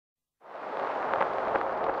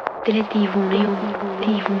دل دیوونه و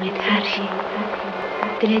دیوونه تر شه،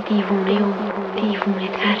 دل دیوونه و دیوونه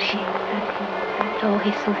تر شه، تا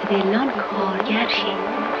حسوت دلان کارگر شه،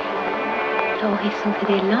 تا حسوت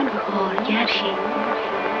دلان کارگر شه،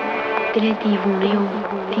 دل دیوونه و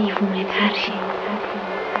دیوونه تر شه،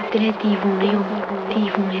 دل دیوونه و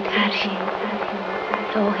دیوونه تر شه،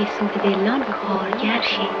 تا حسوت دلان کارگر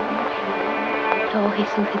شه، تا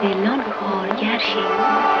حسوت دلان کارگر شه،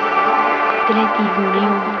 دل دیوونه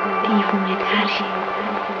و دیوونه تر شه،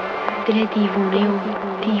 دل دیوونه و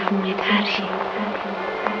دیوونه تر شه،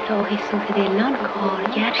 تا حسوت دلان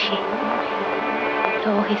کارگر شه،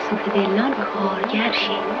 تا حسوت دلان کارگر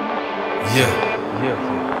شه.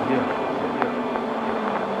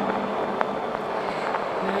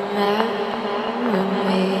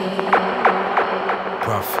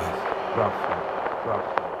 Prophet, the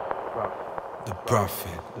prophet, the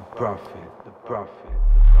prophet, the prophet, the prophet,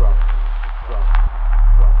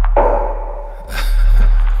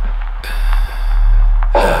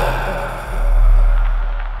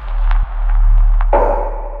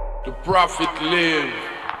 the prophet live,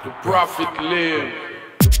 the prophet live,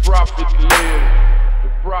 the prophet live, the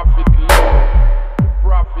prophet live, the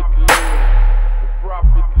prophet live, the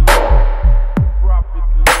prophet live, the prophet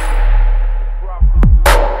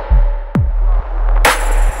live,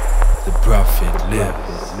 the prophet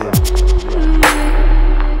lives.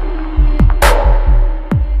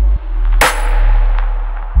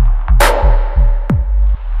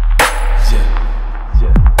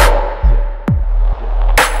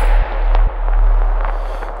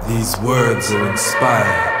 These words are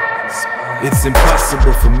inspired. It's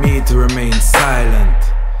impossible for me to remain silent.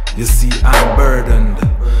 You see, I'm burdened,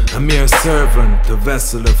 a mere servant, a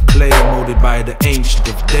vessel of clay molded by the Ancient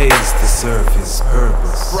of Days to serve his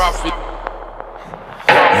purpose. prophet.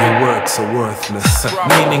 Your works are worthless,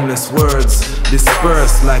 meaningless words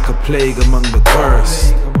dispersed like a plague among the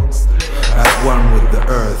cursed. At one with the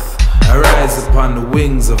earth, I rise upon the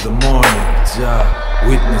wings of the morning. Jah,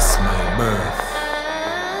 witness my birth.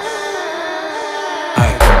 I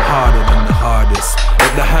come harder than the hardest.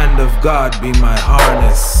 Let the hand of God be my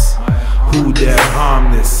harness. Who dare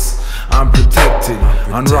harm this? I'm protected,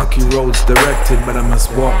 on rocky roads directed, but I must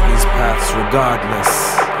walk these paths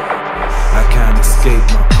regardless. I can't escape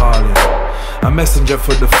my calling, a messenger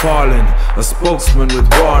for the fallen, a spokesman with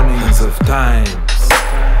warnings of times.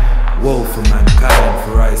 Woe for mankind,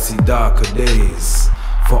 for I see darker days,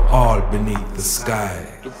 for all beneath the sky.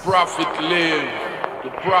 The prophet live,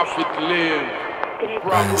 the prophet live, the I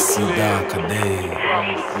prophet see live. darker days,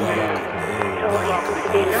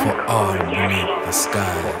 for all beneath the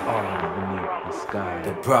sky.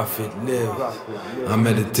 The prophet lived. I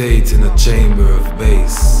meditate in a chamber of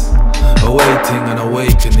bass, awaiting an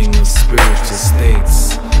awakening of spiritual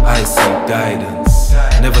states. I seek guidance,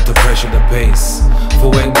 never to pressure the pace, for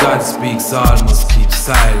when God speaks all must keep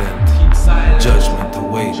silent. Judgment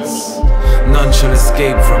awaits. None shall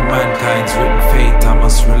escape from mankind's written fate. I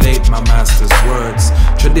must relate my master's words,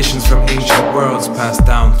 traditions from ancient worlds passed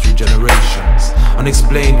down through generations,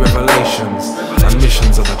 unexplained revelations on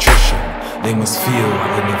missions of attrition. They must feel what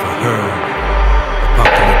they never heard.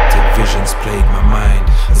 Apocalyptic visions plague my mind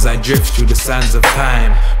as I drift through the sands of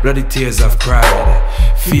time. Bloody tears I've cried.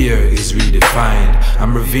 Fear is redefined.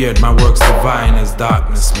 I'm revered, my works divine as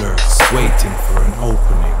darkness lurks, waiting for an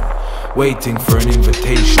opening, waiting for an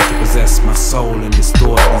invitation to possess my soul and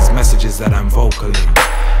distort these messages that I'm vocaling.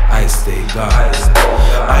 I stay guarded.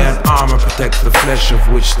 Iron armor protects the flesh of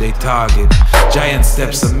which they target. Giant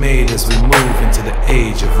steps are made as we move into the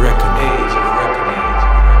age of reckoning.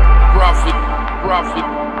 Prophet, prophet,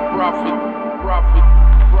 prophet, prophet,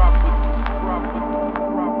 prophet, prophet, prophet.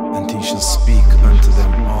 And he shall speak unto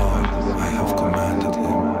them all I have commanded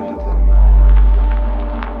him.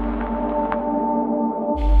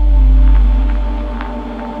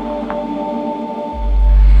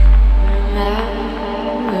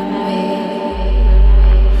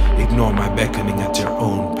 Ignore my beckoning at your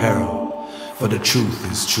own peril, for the truth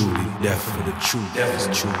is truly deaf. For the truth is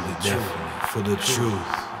truly deaf. For the truth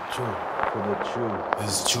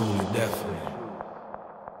is truly deafening.